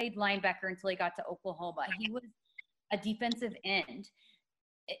never played linebacker until he got to Oklahoma. He was a defensive end.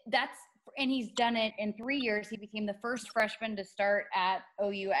 And he's done it in 3 years. He became the first freshman to start at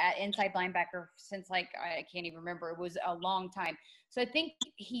OU at inside linebacker since I can't even remember. It was a long time. So I think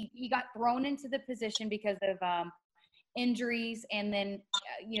he got thrown into the position because of injuries, and then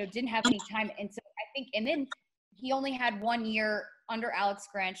didn't have any time. And so and then he only had 1 year under Alex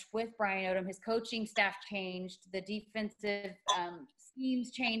Grinch with Brian Odom. His coaching staff changed, the defensive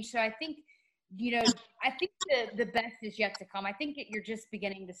schemes changed. So I think the best is yet to come. I think you're just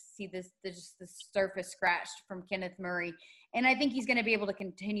beginning to see the surface scratched from Kenneth Murray. And I think he's going to be able to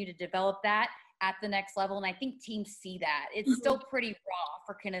continue to develop that at the next level. And I think teams see that. It's still pretty raw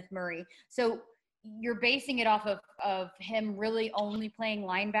for Kenneth Murray. So you're basing it off of him really only playing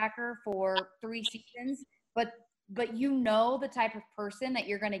linebacker for 3 seasons. But the type of person that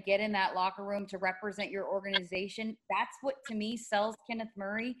you're going to get in that locker room to represent your organization. That's what, to me, sells Kenneth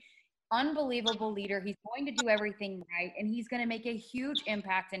Murray. Unbelievable leader. He's going to do everything right, and he's going to make a huge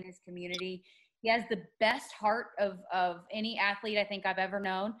impact in his community. He has the best heart of any athlete I think I've ever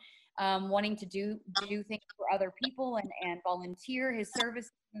known, wanting to do things for other people and volunteer his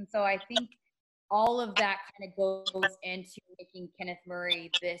services. And so I think all of that kind of goes into making Kenneth Murray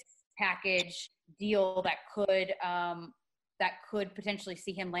this package deal that could potentially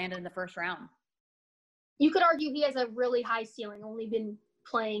see him land in the first round. You could argue he has a really high ceiling, only been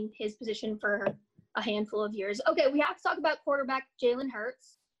playing his position for a handful of years. Okay, we have to talk about quarterback Jalen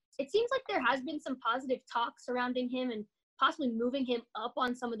Hurts. It seems like there has been some positive talk surrounding him and possibly moving him up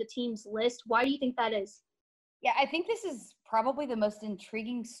on some of the team's list. Why do you think that is? Yeah, I think this is probably the most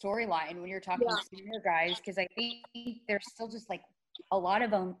intriguing storyline when you're talking senior guys, because I think there's still just a lot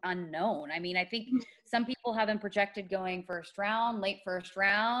of unknown. I think some people have him projected going first round, late first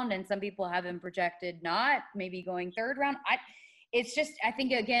round, and some people have him projected not, maybe going third round. I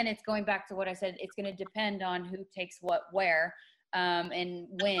think, again, it's going back to what I said. It's going to depend on who takes what where and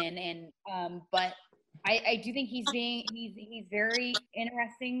when. And but I do think he's very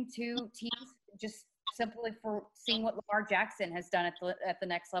interesting to teams, just simply for seeing what Lamar Jackson has done at the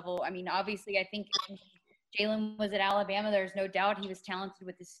next level. Obviously, I think Jalen was at Alabama. There's no doubt he was talented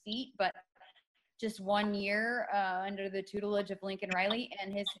with his feet, but just 1 year under the tutelage of Lincoln Riley,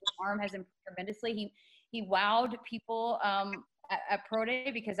 and his arm has improved tremendously. He wowed people at Pro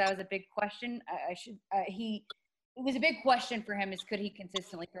Day, because that was a big question. It was a big question for him, is could he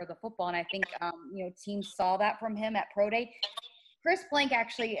consistently throw the football? And I think teams saw that from him at Pro Day. Chris Blank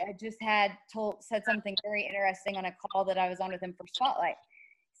actually just said something very interesting on a call that I was on with him for Spotlight.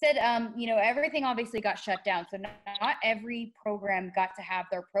 said, everything obviously got shut down. So not every program got to have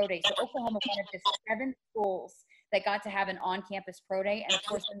their pro day. So Oklahoma one of just 7 schools that got to have an on-campus pro day. And of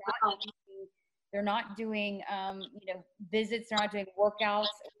course, they're not doing visits. They're not doing workouts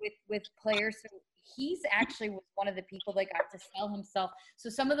with players. So he's actually was one of the people that got to sell himself. So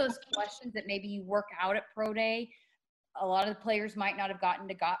some of those questions that maybe you work out at pro day, a lot of the players might not have gotten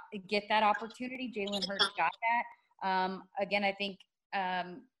to get that opportunity. Jalen Hurts got that. Again, I think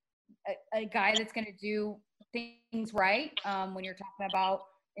a guy that's going to do things right when you're talking about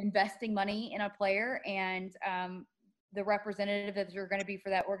investing money in a player and the representative that you're going to be for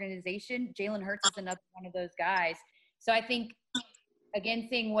that organization. Jalen Hurts is another one of those guys. So I think, again,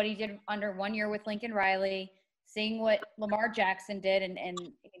 seeing what he did under 1 year with Lincoln Riley, seeing what Lamar Jackson did and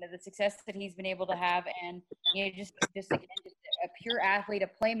the success that he's been able to have, and just a pure athlete, a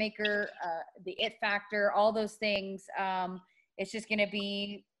playmaker, the it factor, all those things. It's just going to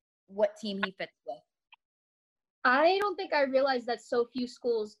be what team he fits with. I don't think I realized that so few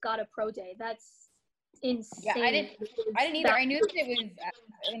schools got a pro day. That's insane. Yeah, I didn't either. I knew that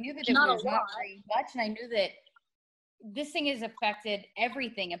it was not very much, and I knew that this thing has affected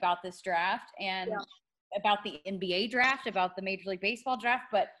everything about this draft and about the NBA draft, about the Major League Baseball draft.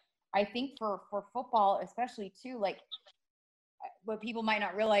 But I think for football, especially too, like what people might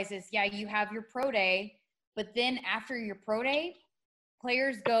not realize is, you have your pro day, but then after your pro day,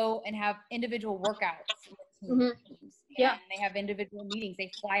 players go and have individual workouts with teams. And they have individual meetings. They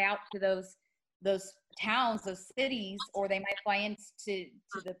fly out to those towns, those cities, or they might fly into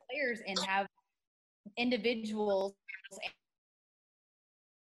the players and have individuals.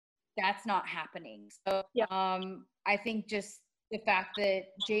 That's not happening. So I think just the fact that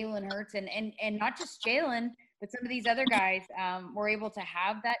Jalen Hurts and not just Jalen, but some of these other guys were able to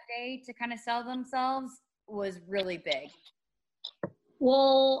have that day to kind of sell themselves was really big.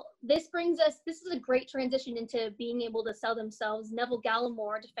 Well, this is a great transition into being able to sell themselves. Neville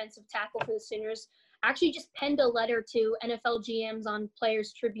Gallimore, defensive tackle for the Sooners, actually just penned a letter to NFL GMs on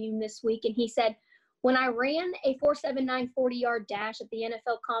Players Tribune this week, and he said, "When I ran a 4.79 40-yard dash at the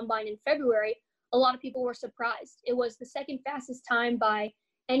NFL Combine in February, a lot of people were surprised. It was the second fastest time by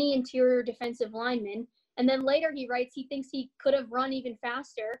any interior defensive lineman." And then later he writes he thinks he could have run even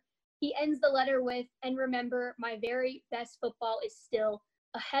faster. He ends the letter with, "And remember, my very best football is still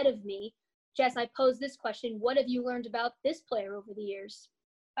ahead of me." Jess, I pose this question. What have you learned about this player over the years?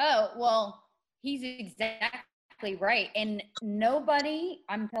 Oh, well, he's exactly right. And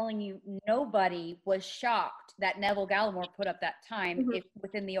I'm telling you, nobody was shocked that Neville Gallimore put up that time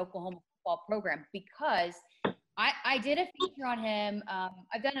within the Oklahoma football program, because I did a feature on him.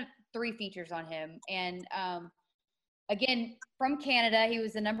 I've done 3 features on him. And again, from Canada, he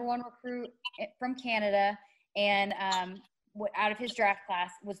was the number 1 recruit from Canada. And out of his draft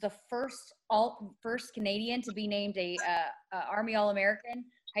class, was the first Canadian to be named a Army All-American,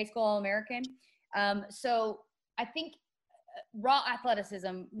 high school All-American. So I think raw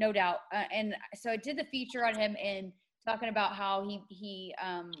athleticism, no doubt. And so I did the feature on him and talking about how he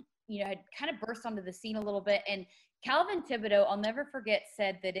had kind of burst onto the scene a little bit. And Calvin Thibodeau, I'll never forget,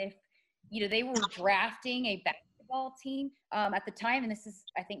 said that if they were drafting a basketball team at the time, and this is,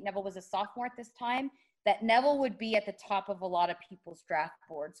 I think Neville was a sophomore at this time, that Neville would be at the top of a lot of people's draft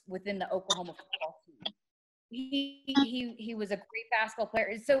boards within the Oklahoma football team. He was a great basketball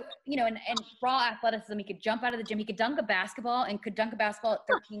player. So, and raw athleticism, he could jump out of the gym. He could dunk a basketball at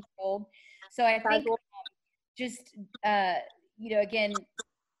 13 years old. So I think again,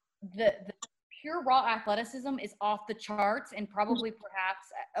 the pure raw athleticism is off the charts, and probably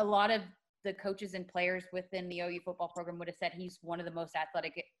perhaps a lot of the coaches and players within the OU football program would have said he's one of the most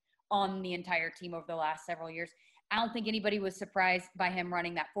athletic on the entire team over the last several years. I don't think anybody was surprised by him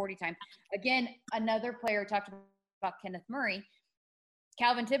running that 40 time. Again, another player talked about Kenneth Murray.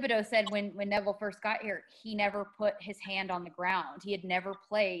 Calvin Thibodeau said when Neville first got here, he never put his hand on the ground. He had never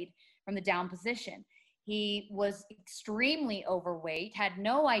played from the down position. He was extremely overweight, had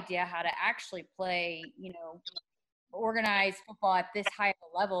no idea how to actually play, organized football at this high of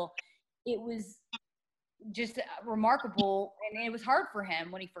a level. It was just remarkable, and it was hard for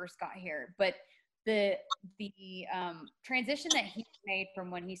him when he first got here. But the transition that he made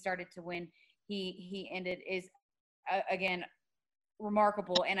from when he started to when he ended is again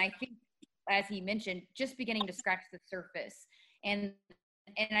remarkable. And I think, as he mentioned, just beginning to scratch the surface. And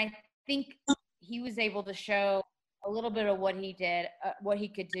I think he was able to show a little bit of what he did, what he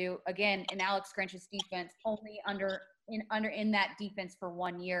could do again in Alex Grinch's defense, only in that defense for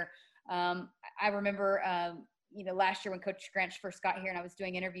 1 year. I remember last year when Coach Granch first got here and I was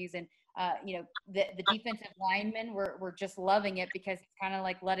doing interviews, and the defensive linemen were just loving it because it's kind of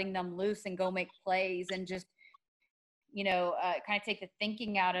like letting them loose and go make plays and just, kind of take the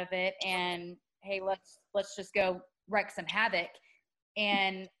thinking out of it. And hey, let's just go wreak some havoc.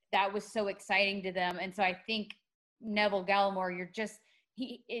 And that was so exciting to them. And so I think Neville Gallimore,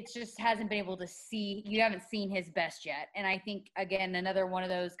 it just hasn't been able to see, you haven't seen his best yet. And I think, again, another one of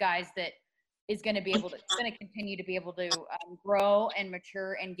those guys that is going to continue to be able to grow and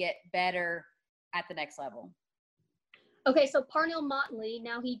mature and get better at the next level. Okay, so Parnell Motley,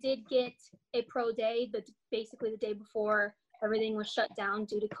 now he did get a pro day, basically the day before everything was shut down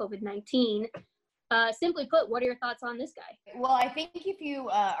due to COVID-19. Simply put, what are your thoughts on this guy? Well, I think if you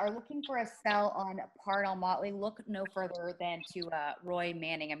are looking for a sell on Parnell Motley, look no further than to Roy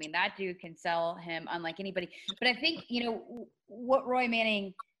Manning. I mean, that dude can sell him unlike anybody. But I think, what Roy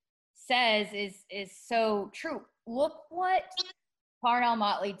Manning says is so true. Look what Parnell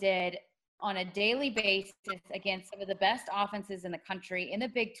Motley did on a daily basis against some of the best offenses in the country in the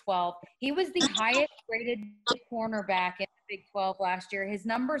Big 12. He was the highest rated cornerback in the Big 12 last year. His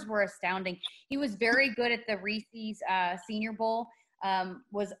numbers were astounding. He was very good at the Reese's Senior Bowl,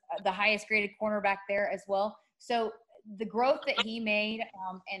 was the highest graded cornerback there as well. So the growth that he made,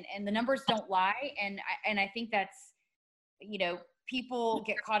 and the numbers don't lie. And I think that's, people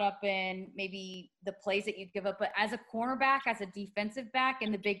get caught up in maybe the plays that you give up, but as a cornerback, as a defensive back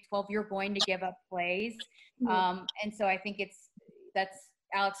in the Big 12, you're going to give up plays. And so I think that's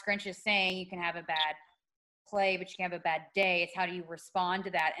Alex Grinch is saying you can have a bad play, but you can have a bad day. It's how do you respond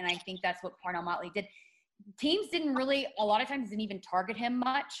to that? And I think that's what Parnell Motley did. Teams didn't really, a lot of times didn't even target him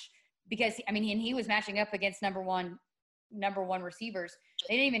much because, and he was matching up against number one receivers.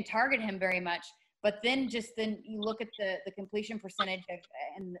 They didn't even target him very much. But then you look at the completion percentage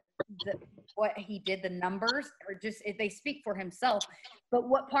and what he did, the numbers are just, they speak for himself. But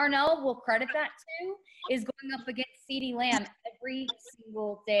what Parnell will credit that to is going up against CeeDee Lamb every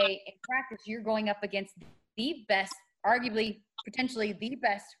single day in practice. You're going up against the best, arguably, potentially the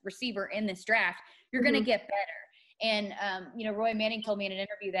best receiver in this draft. You're going to get better. And, Roy Manning told me in an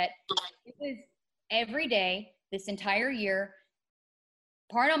interview that it was every day this entire year,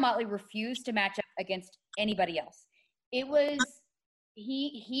 Parnell Motley refused to match up against anybody else. It was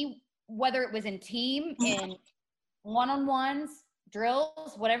he whether it was in team, in one-on-ones,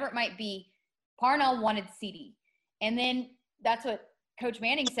 drills, whatever it might be, Parnell wanted CeeDee. And then that's what Coach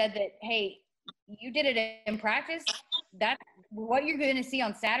Manning said, that, hey, you did it in practice. That's what you're going to see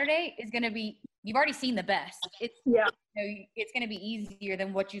on Saturday is going to be, you've already seen the best. It's it's going to be easier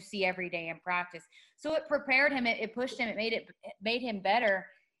than what you see every day in practice. So it prepared him. It pushed him. It made him better.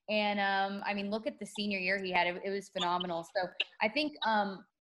 And look at the senior year he had. It was phenomenal. So I think,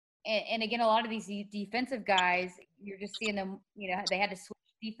 and again, a lot of these defensive guys, you're just seeing them. They had to switch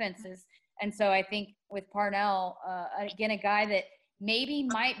defenses. And so I think with Parnell, again, a guy that maybe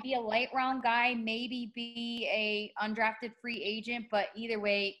might be a late round guy, maybe be a undrafted free agent, but either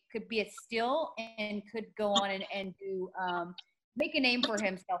way could be a steal and could go on and do make a name for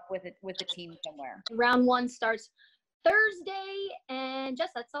himself with a team somewhere. Round 1 starts Thursday, and Jess,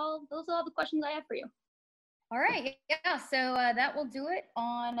 that's all. Those are all the questions I have for you. All right, yeah. So that will do it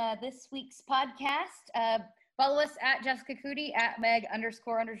on this week's podcast. Follow us at Jessica Coody, at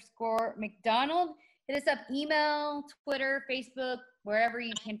Meg__McDonald. Hit us up, email, Twitter, Facebook, wherever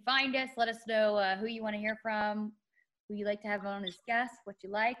you can find us. Let us know who you want to hear from, who you like to have on as guests, what you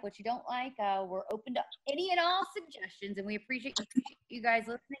like, what you don't like. We're open to any and all suggestions, and we appreciate you guys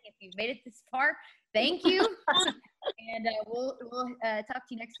listening. If you've made it this far, thank you. And we'll talk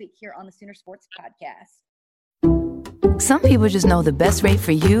to you next week here on the Sooner Sports Podcast. Some people just know the best rate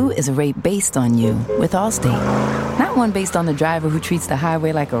for you is a rate based on you with Allstate. Not one based on the driver who treats the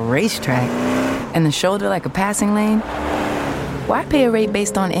highway like a racetrack and the shoulder like a passing lane. Why pay a rate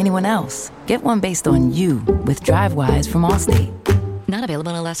based on anyone else? Get one based on you with DriveWise from Allstate. Not available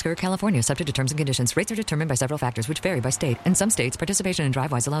in Alaska or California, subject to terms and conditions. Rates are determined by several factors, which vary by state. In some states, participation in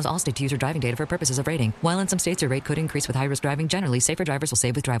DriveWise allows Allstate to use your driving data for purposes of rating. While in some states, your rate could increase with high-risk driving. Generally, safer drivers will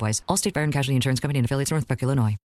save with DriveWise. Allstate Fire and Casualty Insurance Company and affiliates, Northbrook, Illinois.